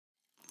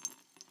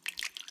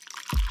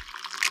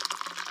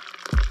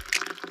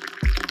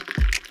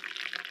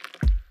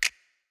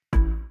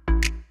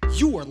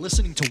You are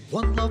listening to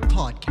One Love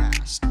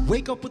Podcast.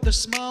 Wake up with a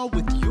smile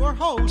with your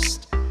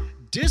host,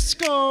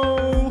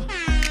 Disco.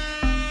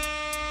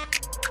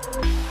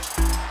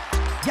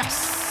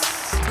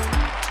 Yes.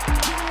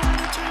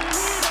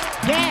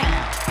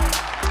 Yeah.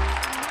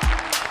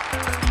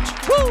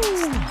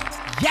 Woo.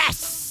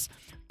 Yes.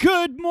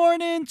 Good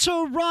morning,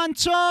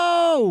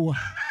 Toronto.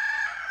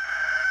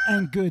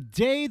 And good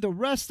day, the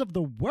rest of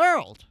the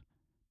world.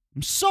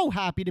 I'm so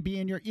happy to be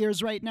in your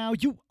ears right now.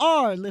 You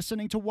are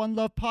listening to One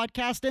Love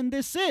Podcast, and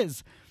this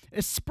is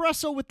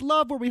Espresso with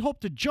Love, where we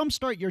hope to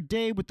jumpstart your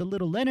day with a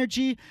little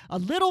energy, a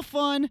little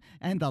fun,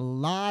 and a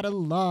lot of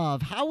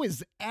love. How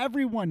is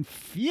everyone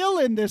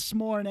feeling this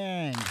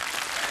morning?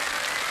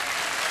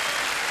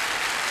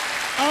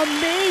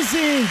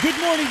 Amazing.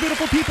 Good morning,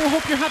 beautiful people.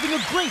 Hope you're having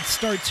a great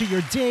start to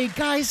your day.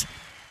 Guys,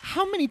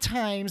 how many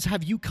times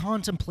have you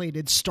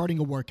contemplated starting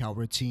a workout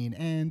routine?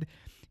 And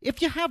if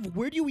you have,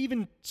 where do you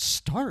even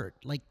start?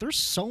 Like, there's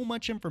so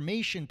much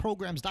information,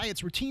 programs,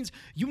 diets, routines,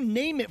 you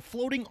name it,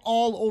 floating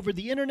all over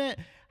the internet.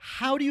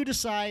 How do you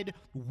decide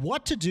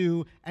what to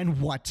do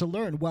and what to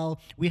learn? Well,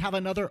 we have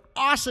another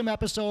awesome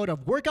episode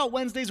of Workout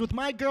Wednesdays with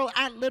my girl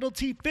at Little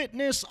T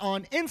Fitness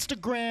on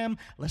Instagram.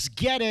 Let's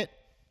get it.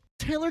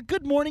 Taylor,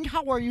 good morning.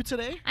 How are you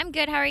today? I'm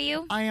good. How are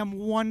you? I am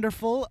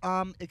wonderful,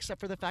 except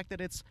for the fact that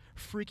it's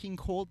freaking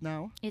cold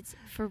now. It's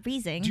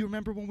freezing. Do you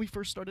remember when we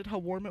first started how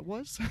warm it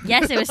was?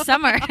 Yes, it was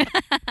summer.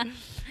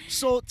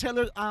 So,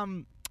 Taylor,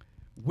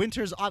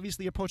 winter's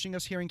obviously approaching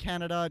us here in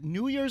Canada.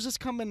 New Year's is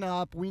coming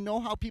up. We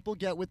know how people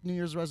get with New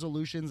Year's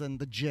resolutions and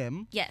the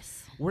gym.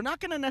 Yes. We're not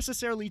going to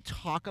necessarily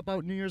talk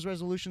about New Year's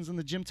resolutions in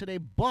the gym today,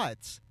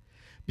 but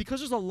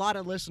because there's a lot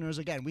of listeners,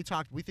 again, we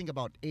think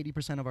about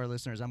 80% of our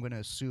listeners, I'm going to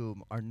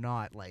assume, are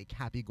not like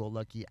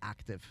happy-go-lucky,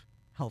 active,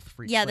 health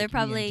freaks. Yeah, like they're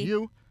probably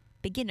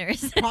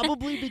beginners.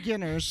 Probably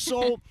beginners.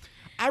 So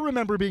I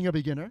remember being a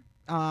beginner.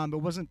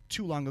 It wasn't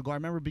too long ago. I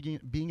remember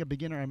being a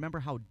beginner. I remember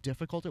how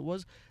difficult it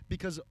was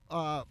because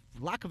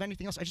lack of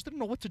anything else, I just didn't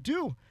know what to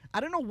do. I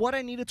didn't know what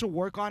I needed to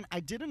work on. I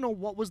didn't know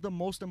what was the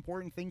most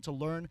important thing to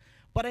learn,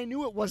 but I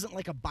knew it wasn't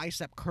like a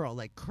bicep curl.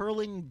 Like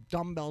curling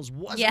dumbbells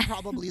wasn't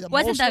probably the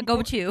wasn't most that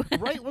go-to.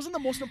 Right? It wasn't the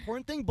most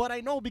important thing, but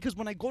I know because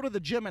when I go to the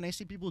gym and I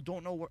see people who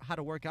don't know how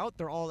to work out,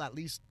 they're all at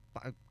least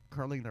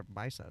curling their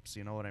biceps,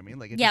 you know what I mean?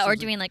 Like or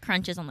doing like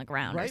crunches on the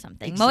ground or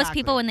something. Exactly. Most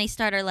people when they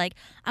start are like,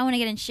 I want to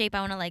get in shape, I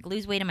want to like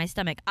lose weight in my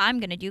stomach.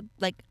 I'm going to do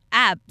like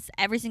abs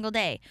every single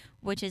day,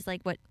 which is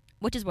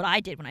what I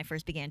did when I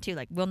first began too,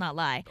 like will not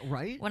lie.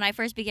 Right? When I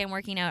first began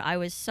working out, I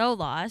was so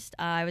lost.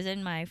 I was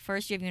in my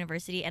first year of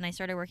university and I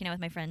started working out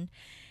with my friend,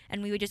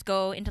 and we would just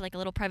go into like a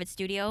little private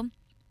studio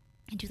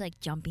and do like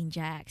jumping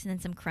jacks and then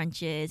some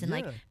crunches and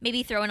like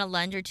maybe throw in a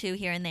lunge or two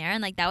here and there.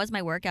 And like that was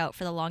my workout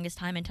for the longest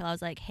time until I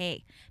was like,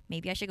 hey,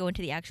 maybe I should go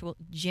into the actual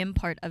gym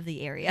part of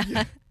the area.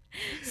 Yeah.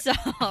 So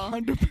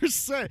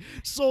 100%.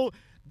 So,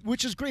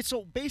 which is great.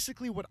 So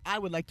basically what I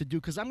would like to do,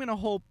 because I'm going to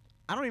hope,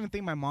 I don't even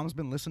think my mom's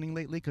been listening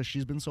lately because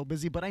she's been so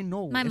busy, but I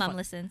know. My mom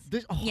listens.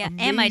 Yeah, amazing.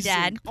 And my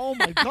dad. Oh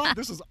my God,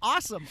 this is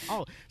awesome.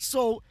 Oh,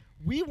 so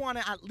we want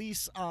to at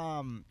least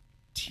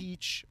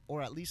teach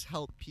or at least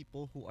help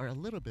people who are a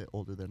little bit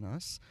older than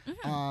us,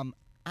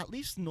 at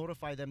least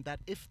notify them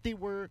that if they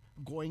were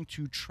going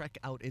to trek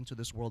out into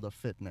this world of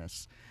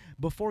fitness,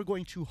 before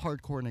going too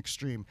hardcore and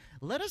extreme,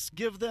 let us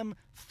give them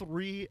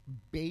 3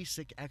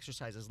 basic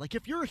exercises. Like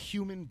if you're a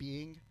human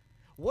being,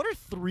 what are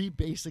 3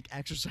 basic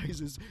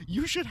exercises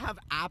you should have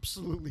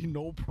absolutely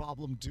no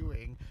problem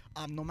doing,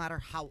 no matter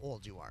how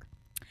old you are?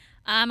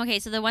 Okay,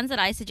 so the ones that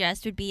I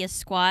suggest would be a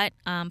squat,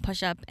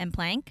 push-up, and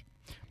plank.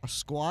 A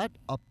squat,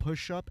 a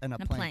push-up, and a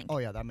plank. Oh,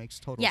 yeah, that makes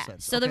total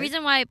sense. So the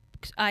reason why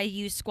I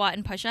use squat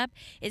and push-up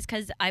is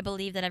because I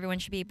believe that everyone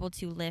should be able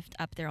to lift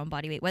up their own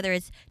body weight, whether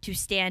it's to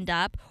stand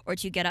up or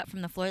to get up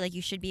from the floor. Like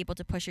you should be able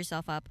to push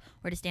yourself up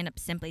or to stand up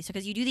simply. So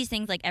because you do these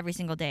things like every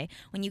single day.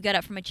 When you get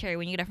up from a chair,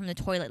 when you get up from the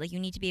toilet, like you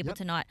need to be able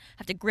to not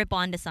have to grip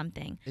onto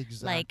something.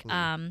 Exactly. Like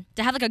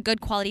to have like a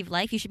good quality of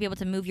life, you should be able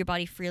to move your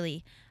body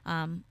freely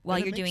while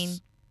you're doing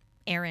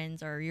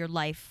errands or your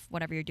life,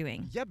 whatever you're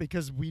doing. Yeah,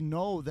 because we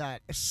know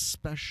that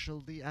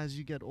especially as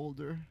you get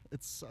older,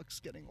 it sucks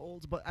getting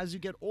old, but as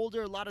you get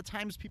older, a lot of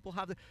times people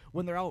have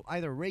when they're out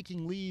either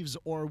raking leaves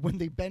or when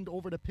they bend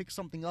over to pick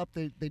something up,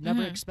 they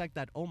never expect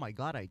that, oh my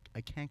God, I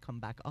can't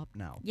come back up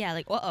now. Yeah,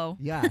 like uh-oh.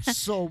 Yeah,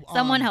 so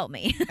someone help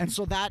me. And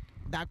so that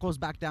goes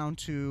back down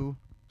to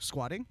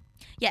squatting?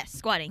 Yes,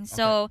 squatting. Okay.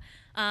 So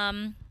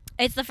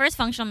it's the first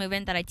functional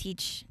movement that I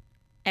teach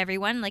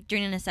everyone. Like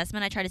during an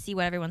assessment, I try to see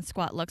what everyone's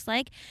squat looks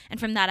like, and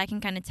from that I can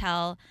kind of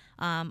tell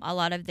a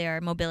lot of their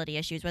mobility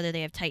issues, whether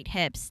they have tight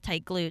hips,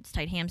 tight glutes,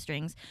 tight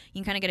hamstrings. You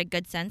can kind of get a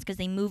good sense because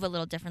they move a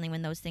little differently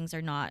when those things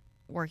are not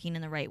working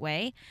in the right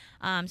way.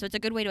 So it's a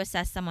good way to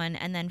assess someone,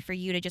 and then for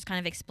you to just kind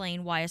of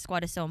explain why a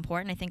squat is so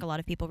important. I think a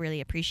lot of people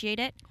really appreciate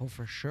it. Oh,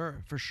 for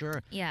sure.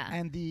 Yeah.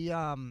 And the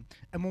and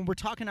when we're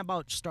talking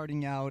about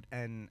starting out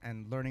and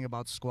learning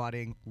about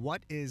squatting,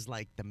 what is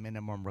like the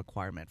minimum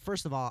requirement?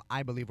 First of all,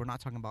 I believe we're not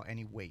talking about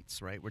any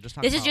weights, right? We're just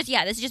talking this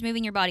is just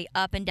moving your body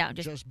up and down.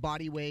 Just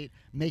body weight,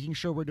 making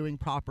sure we're doing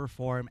proper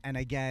form, and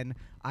again,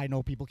 I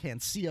know people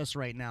can't see us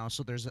right now,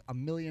 so there's a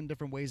million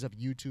different ways of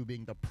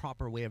YouTubing the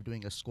proper way of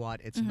doing a squat.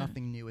 It's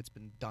nothing new. It's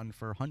been done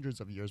for hundreds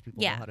of years.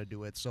 People know how to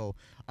do it. So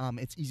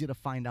it's easy to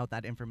find out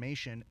that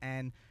information.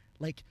 And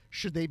like,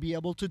 should they be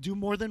able to do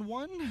more than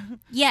one?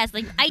 Yes,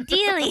 like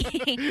ideally.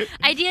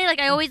 Ideally, like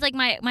I always like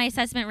my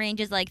assessment range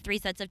is like 3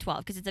 sets of 12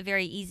 because it's a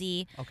very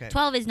easy. Okay.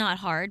 12 is not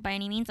hard by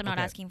any means. I'm not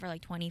asking for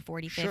like 20,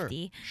 40,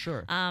 50.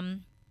 Sure.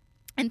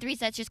 And 3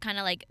 sets just kind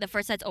of like the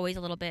first set's always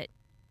a little bit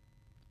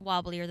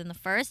wobblier than the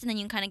first, and then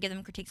you can kind of give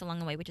them critiques along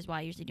the way, which is why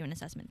I usually do an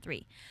assessment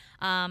 3.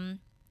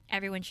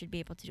 Everyone should be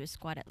able to do a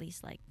squat at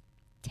least like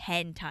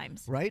 10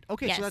 times. Right?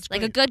 Okay, yes, so that's like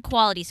great. a good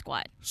quality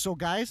squat. So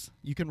guys,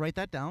 you can write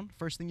that down.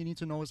 First thing you need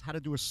to know is how to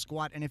do a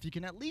squat, and if you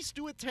can at least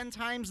do it 10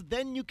 times,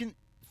 then you can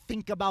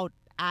think about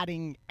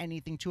adding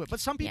anything to it.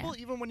 But some people,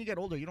 even when you get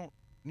older, you don't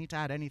need to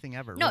add anything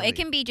ever. No, really. it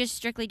can be just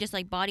strictly just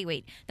like body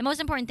weight. The most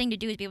important thing to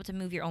do is be able to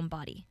move your own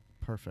body.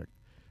 Perfect.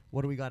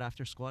 What do we got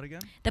after squat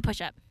again? The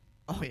push-up.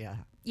 Oh, yeah.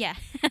 Yeah.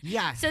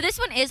 Yeah. So this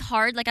one is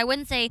hard. Like I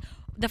wouldn't say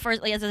the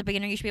first, like as a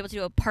beginner, you should be able to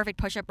do a perfect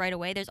push-up right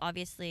away. There's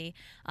obviously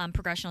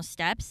progressional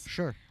steps.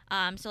 Sure.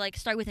 So like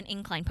start with an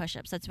incline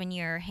push-up. So that's when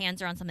your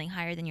hands are on something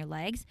higher than your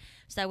legs.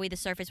 So that way the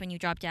surface when you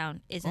drop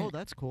down isn't. Oh,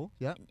 that's cool.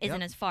 Yeah.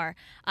 Isn't as far.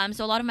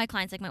 So a lot of my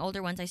clients, like my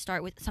older ones, I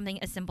start with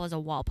something as simple as a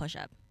wall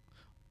push-up.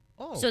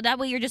 Oh. So that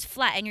way you're just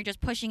flat and you're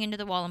just pushing into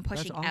the wall and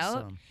pushing that's out.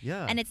 awesome.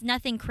 Yeah. And it's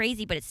nothing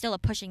crazy, but it's still a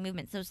pushing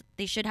movement. So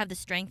they should have the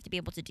strength to be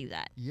able to do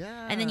that.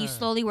 Yeah. And then you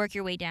slowly work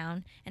your way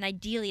down. And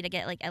ideally to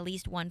get like at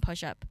least one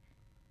push-up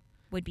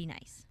would be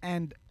nice.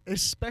 And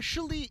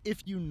especially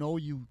if you know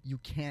you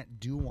can't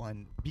do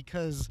one,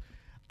 because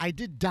I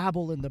did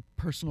dabble in the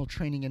personal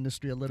training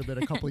industry a little bit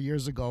a couple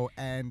years ago,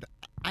 and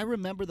I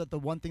remember that the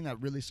one thing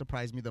that really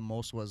surprised me the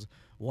most was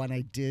when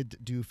I did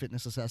do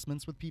fitness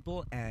assessments with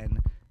people and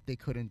they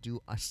couldn't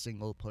do a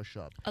single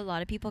push-up. A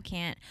lot of people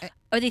can't,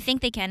 or they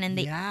think they can, and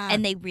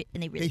they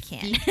really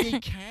can't. Think they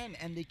can,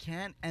 and they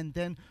can't, and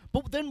then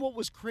what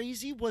was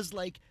crazy was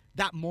like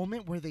that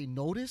moment where they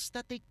noticed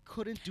that they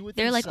couldn't do it.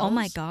 They're themselves. like, "Oh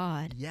my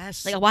god,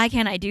 yes! Like, why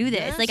can't I do this?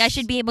 Yes. Like, I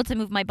should be able to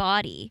move my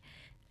body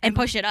and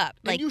push it up.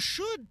 Like, and you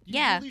should.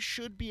 You really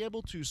should be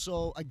able to.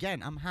 So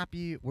again, I'm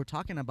happy we're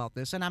talking about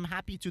this, and I'm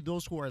happy to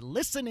those who are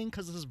listening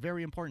because this is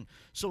very important.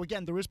 So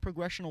again, there is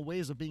progressional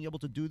ways of being able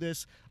to do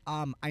this.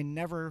 I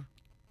never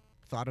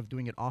thought of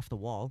doing it off the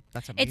wall.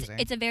 That's amazing.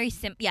 It's a very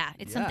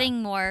it's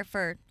something more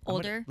for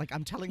older.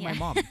 I'm telling my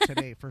mom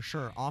today for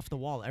sure, off the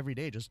wall every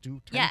day. Just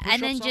do 10 push-ups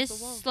and then off just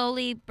the wall.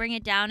 slowly bring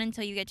it down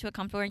until you get to a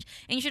comfortable range.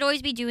 And you should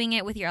always be doing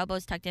it with your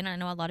elbows tucked in. I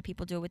know a lot of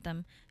people do it with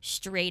them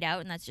straight out,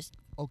 and that's just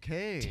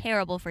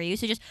terrible for you.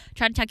 So just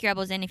try to tuck your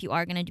elbows in if you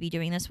are going to be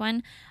doing this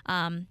one,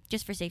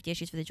 just for safety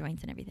issues for the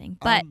joints and everything.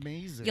 But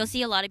you'll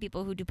see a lot of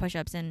people who do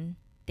push-ups and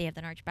they have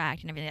an arch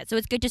back and everything like that. So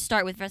it's good to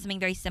start with something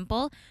very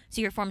simple so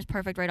your form's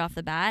perfect right off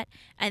the bat,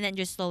 and then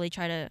just slowly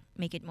try to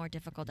make it more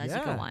difficult as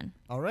you go on.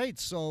 All right,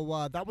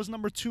 so that was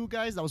number 2,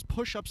 guys. That was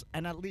push-ups,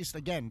 and at least,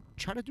 again,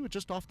 try to do it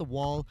just off the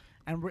wall.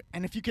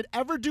 And if you could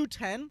ever do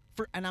 10,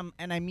 and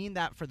I mean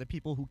that for the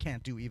people who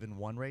can't do even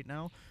 1 right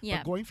now,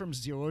 but going from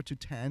 0 to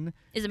 10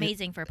 is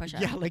amazing for a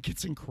push-up. Yeah, like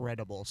it's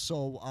incredible.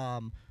 So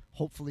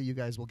hopefully you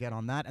guys will get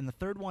on that. And the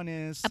third one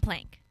is a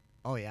plank.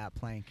 Oh yeah,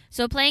 plank.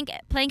 So plank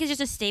is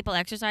just a staple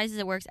exercise.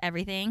 It works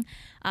everything.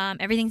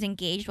 Everything's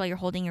engaged while you're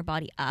holding your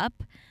body up.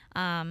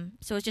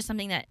 So it's just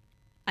something that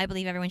I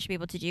believe everyone should be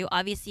able to do.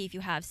 Obviously, if you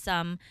have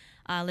some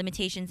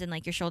limitations in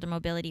like your shoulder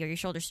mobility or your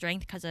shoulder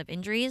strength because of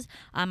injuries,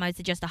 I would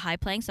suggest a high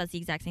plank. So that's the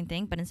exact same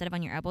thing, but instead of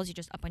on your elbows, you're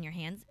just up on your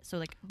hands. So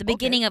like the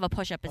beginning of a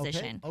push-up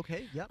position.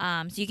 Okay. Yep.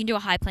 So you can do a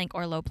high plank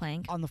or a low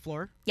plank on the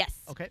floor. Yes.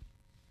 Okay.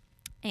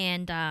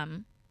 And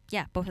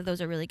both of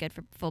those are really good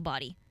for full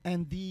body.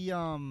 And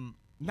the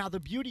now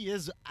the beauty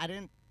is, I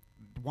didn't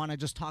want to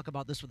just talk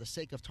about this for the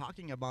sake of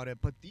talking about it,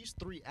 but these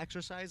 3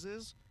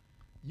 exercises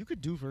you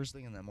could do first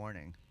thing in the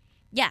morning.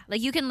 Yeah,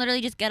 like you can literally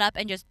just get up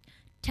and just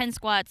 10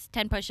 squats,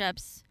 10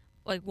 push-ups,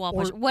 like wall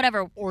push,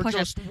 whatever or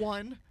push-ups. Just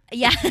 1.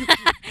 Yeah,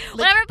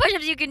 whatever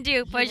push-ups you can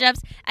do, push-ups,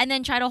 and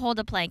then try to hold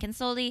a plank, and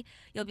slowly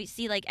you'll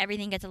see like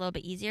everything gets a little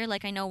bit easier.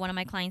 Like I know one of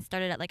my clients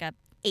started at like a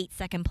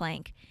 8-second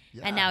plank,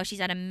 and now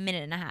she's at a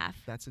minute and a half.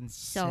 That's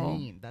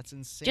insane. So that's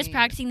insane. Just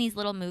practicing these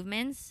little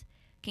movements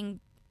can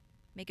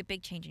make a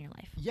big change in your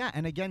life. Yeah,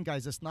 and again,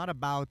 guys, it's not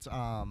about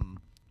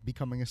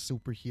becoming a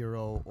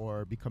superhero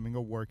or becoming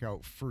a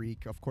workout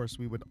freak. Of course,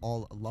 we would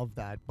all love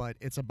that, but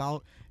it's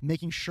about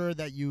making sure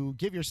that you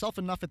give yourself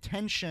enough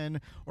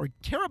attention or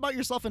care about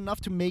yourself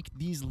enough to make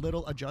these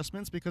little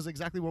adjustments, because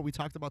exactly what we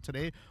talked about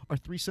today are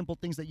 3 simple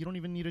things that you don't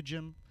even need a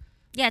gym.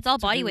 Yeah, it's all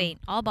body weight.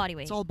 All body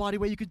weight. It's all body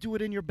weight. You could do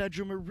it in your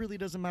bedroom. It really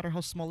doesn't matter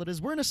how small it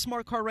is. We're in a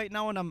smart car right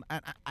now, and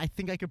I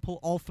think I could pull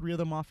all 3 of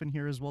them off in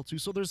here as well too.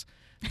 So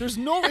there's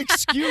no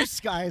excuse,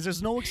 guys.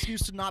 There's no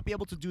excuse to not be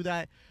able to do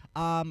that.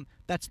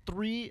 That's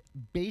 3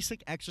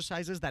 basic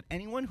exercises that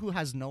anyone who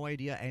has no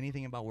idea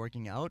anything about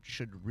working out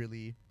should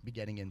really be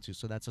getting into.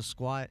 So that's a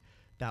squat.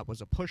 That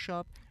was a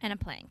push-up. And a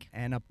plank.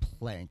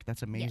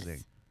 That's amazing.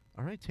 Yes.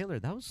 All right, Taylor,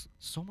 that was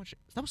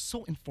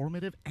so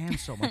informative and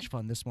so much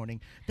fun this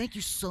morning. Thank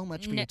you so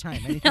much for your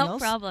time. Anything no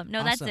else? problem. No,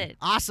 Awesome. that's it.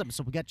 Awesome.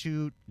 So we'll get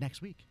you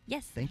next week.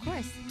 Yes, Thank of you.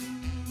 course.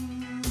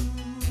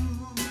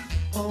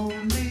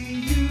 Only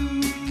you.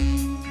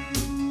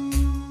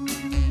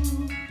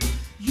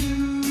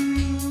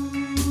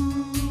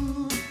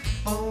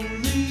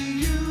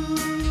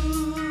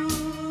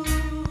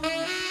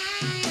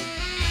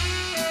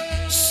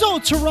 So,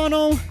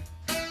 Toronto,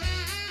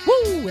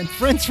 woo, and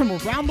friends from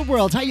around the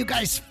world, how you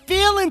guys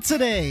feeling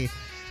today?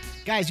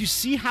 Guys, you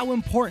see how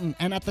important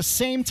and at the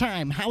same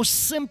time how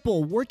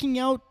simple working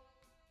out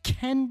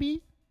can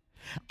be?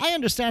 I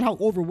understand how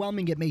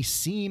overwhelming it may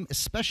seem,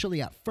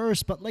 especially at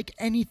first, but like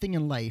anything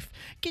in life,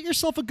 get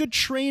yourself a good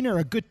trainer,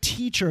 a good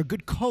teacher, a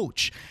good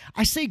coach.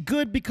 I say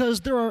good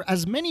because there are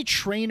as many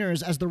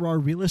trainers as there are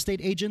real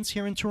estate agents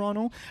here in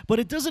Toronto, but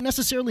it doesn't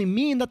necessarily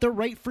mean that they're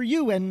right for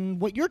you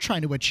and what you're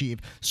trying to achieve.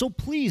 So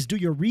please do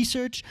your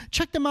research,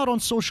 check them out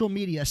on social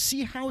media,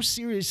 see how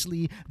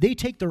seriously they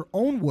take their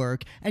own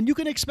work, and you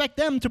can expect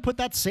them to put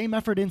that same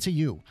effort into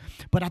you.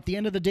 But at the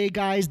end of the day,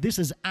 guys, this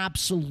is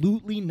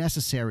absolutely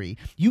necessary.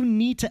 You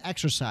need to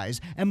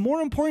exercise, and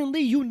more importantly,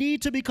 you need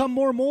to become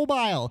more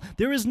mobile.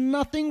 There is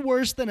nothing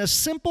worse than a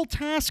simple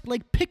task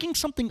like picking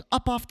something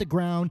up off the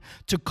ground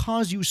to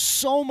cause you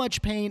so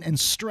much pain and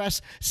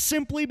stress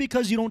simply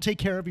because you don't take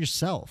care of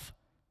yourself.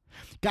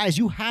 Guys,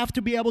 you have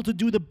to be able to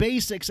do the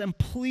basics, and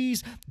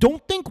please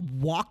don't think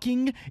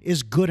walking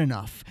is good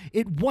enough.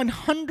 It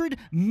 100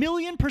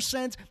 million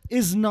 %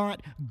 is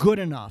not good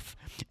enough.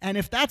 And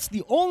if that's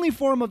the only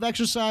form of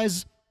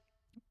exercise,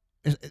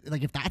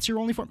 like if that's your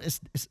only form,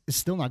 it's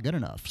still not good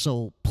enough.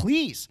 So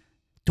please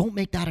don't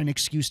make that an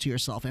excuse to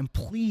yourself, and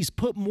please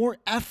put more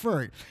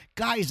effort.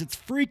 Guys, it's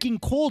freaking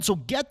cold, so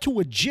get to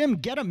a gym,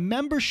 get a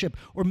membership,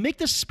 or make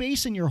the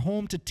space in your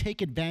home to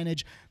take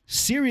advantage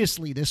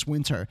seriously this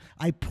winter.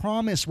 I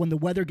promise when the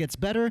weather gets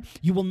better,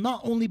 you will not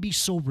only be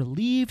so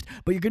relieved,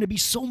 but you're going to be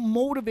so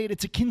motivated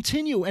to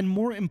continue, and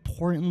more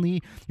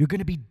importantly, you're going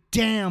to be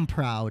damn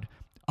proud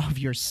of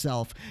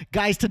yourself.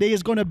 Guys, today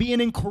is going to be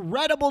an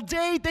incredible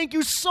day. Thank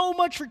you so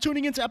much for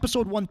tuning into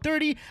episode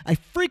 130. I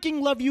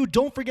freaking love you.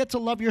 Don't forget to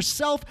love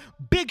yourself.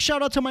 Big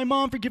shout out to my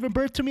mom for giving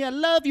birth to me. I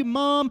love you,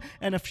 Mom.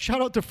 And a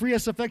shout out to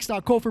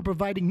freesfx.co for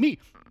providing me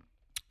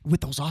with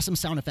those awesome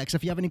sound effects.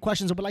 If you have any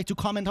questions or would like to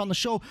comment on the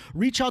show,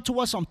 reach out to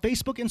us on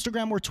Facebook,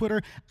 Instagram, or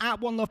Twitter at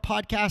One Love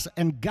Podcast.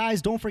 And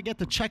guys, don't forget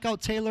to check out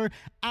Taylor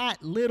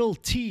at Little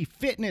T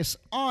Fitness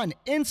on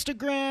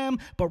Instagram.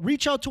 But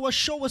reach out to us,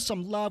 show us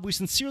some love. We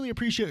sincerely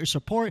appreciate your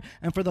support.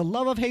 And for the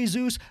love of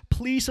Jesus,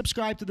 please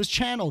subscribe to this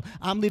channel.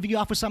 I'm leaving you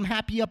off with some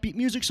happy, upbeat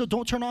music, so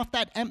don't turn off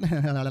that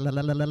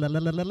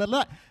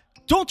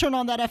Don't turn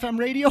on that FM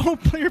radio.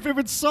 Play your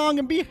favorite song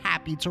and be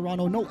happy,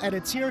 Toronto. No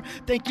edits here.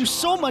 Thank you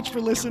so much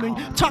for listening.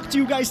 Talk to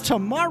you guys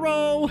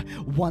tomorrow.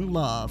 One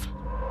love.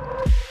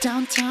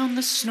 Downtown,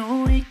 the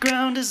snowy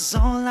ground is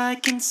all I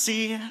can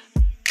see.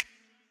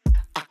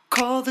 I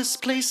call this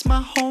place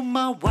my home,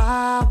 my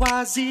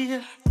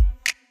YYZ.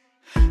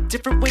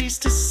 Different ways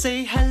to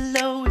say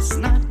hello is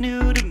not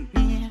new to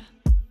me.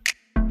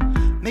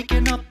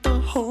 Making up the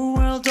whole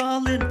world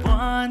all in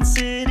one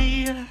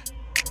city.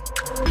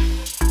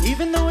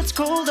 Even though it's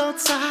cold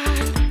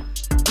outside,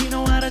 we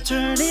know how to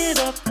turn it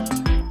up.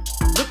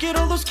 Look at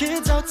all those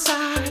kids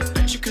outside,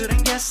 bet you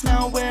couldn't guess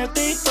now where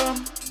they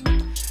from.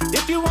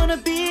 If you wanna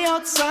be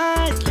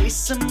outside,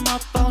 lace them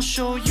up, I'll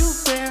show you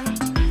where.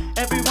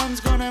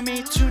 Everyone's gonna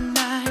meet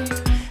tonight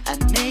at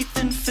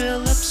Nathan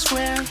Phillips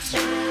Square.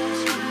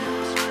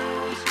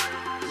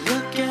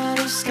 Look at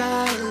the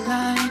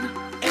skyline,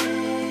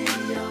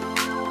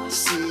 ayo.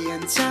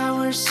 Seeing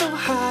towers so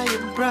high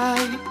and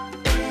bright.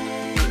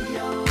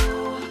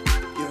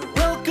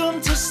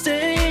 To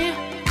stay.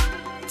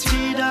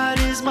 T-Dot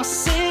is my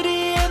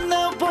city and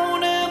that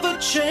won't ever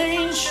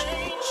change.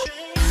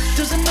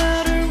 Doesn't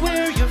matter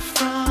where you're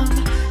from,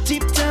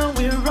 deep down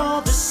we're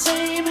all the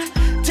same.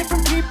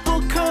 Different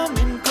people come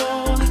and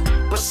go,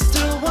 but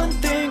still one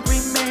thing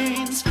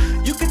remains.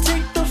 You can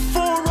take the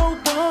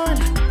 401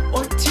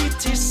 or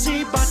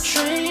TTC by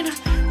train.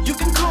 You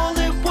can call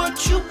it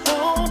what you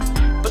want,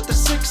 but the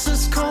 6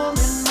 is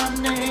calling my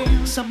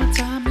name.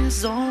 Summertime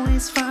is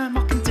always fine,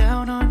 walking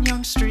down on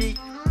Yonge Street.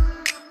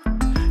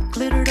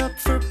 Glittered up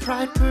for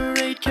Pride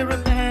Parade,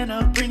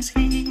 Caravana brings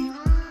heat.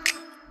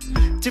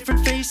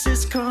 Different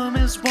faces come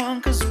as one,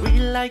 cause we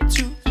like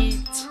to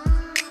eat.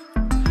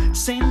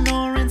 St.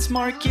 Lawrence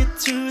Market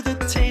to the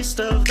taste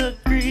of the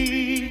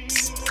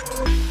Greeks.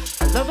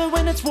 I love it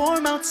when it's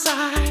warm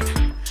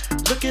outside.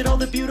 Look at all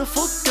the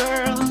beautiful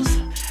girls.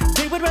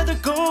 They would rather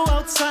go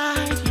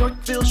outside.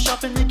 Yorkville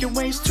shopping, making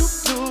ways to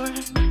lure.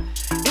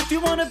 If you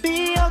wanna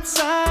be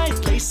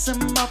outside, lace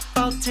them up,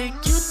 I'll take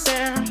you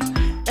there.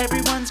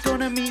 Everyone's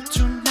gonna meet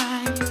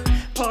tonight.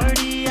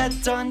 Party at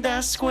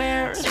Dundas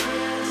Square.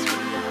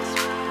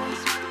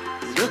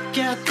 Look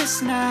at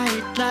this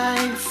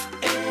nightlife.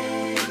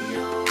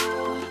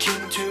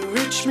 King to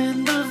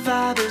Richmond, the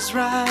vibe is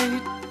right.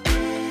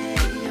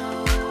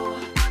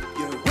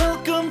 You're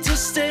welcome to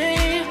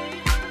stay.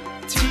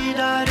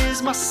 T-Dot is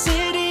is my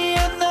city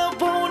and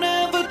that won't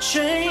ever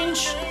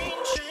change.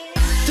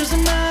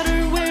 Doesn't matter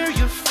where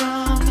you're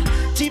from,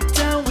 deep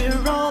down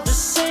we're all the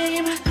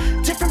same.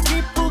 Different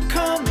people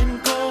come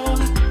and go,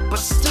 but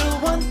still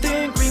one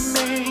thing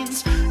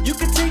remains. You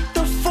can take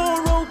the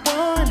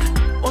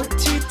 401 or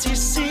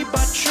TTC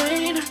by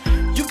train.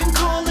 You can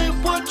call it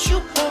what you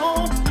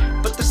want,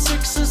 but the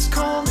 6 is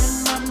calling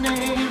my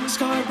name.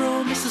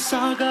 Scarborough,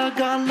 Mississauga,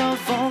 got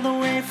love all the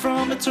way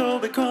from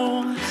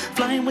Etobicoke.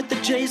 Flying with the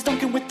Jays,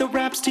 dunking with the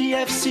Raps,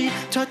 TFC,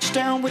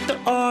 touchdown with the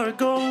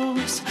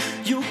Argos.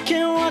 You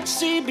can watch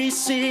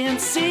CBC and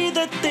see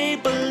that they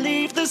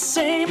believe the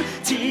same.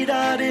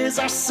 T-Dot is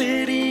our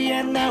city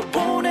and that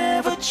won't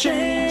ever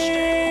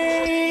change.